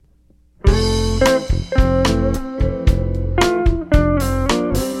Hop,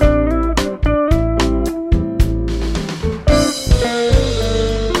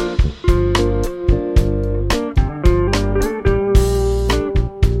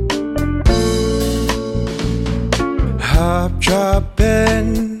 drop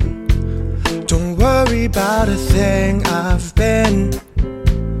in. Don't worry about a thing. I've been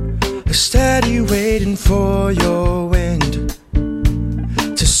steady waiting for your wind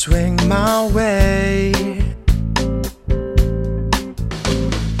to swing my way.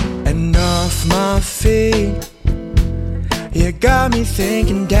 And off my feet, you got me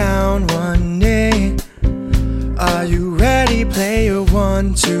thinking down one knee. Are you ready, player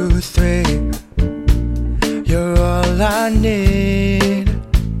 1, 2, 3? You're all I need.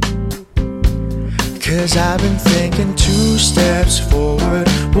 'Cause I've been thinking 2 steps forward,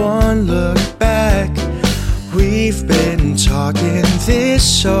 1 look back. We've been talking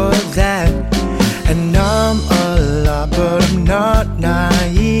this or that, and I'm a lot, but I'm not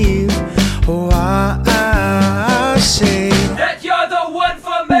naive. Oh, I say that you're the one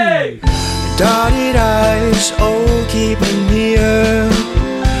for me. Dotted eyes, oh, keep me near.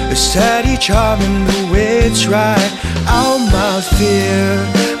 A steady charming the wit's right out my fear.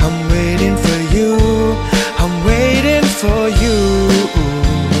 I'm waiting for you, I'm waiting for you.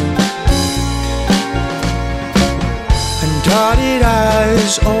 And dotted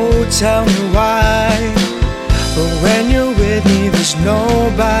eyes, oh, tell me why. But when you're with me, there's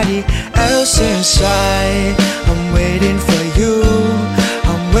nobody else inside. I'm waiting for you,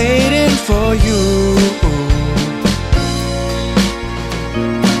 I'm waiting for you.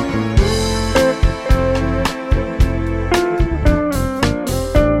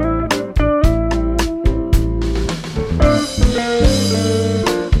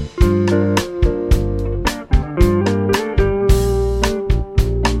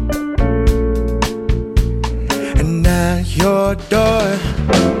 Your door,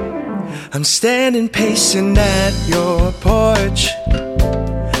 I'm standing pacing at your porch,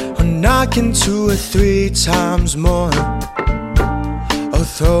 or knocking 2 or 3 times more. Oh,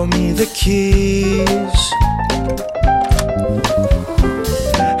 throw me the keys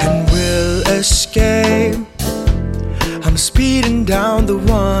and we'll escape. I'm speeding down the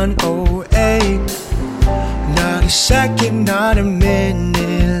 108, not a second, not a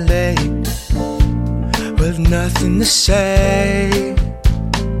minute late, with nothing to say.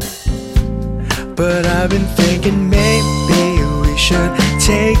 But I've been thinking maybe we should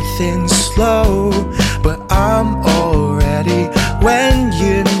take things slow. But I'm already when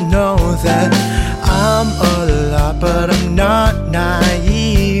you know that I'm a lot, but I'm not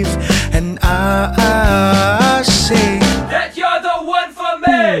naive. And I say that you're the one for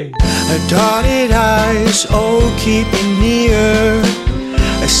me. Dotted eyes, oh, keep me near.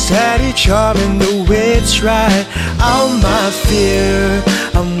 A steady charming the wit's right out my fear.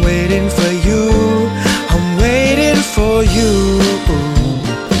 I'm waiting for you, I'm waiting for you.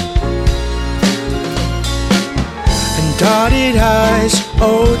 And dotted eyes,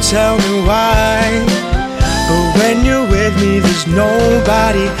 oh, tell me why. But when you're with me, there's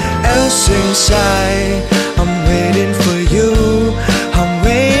nobody else inside. I'm waiting for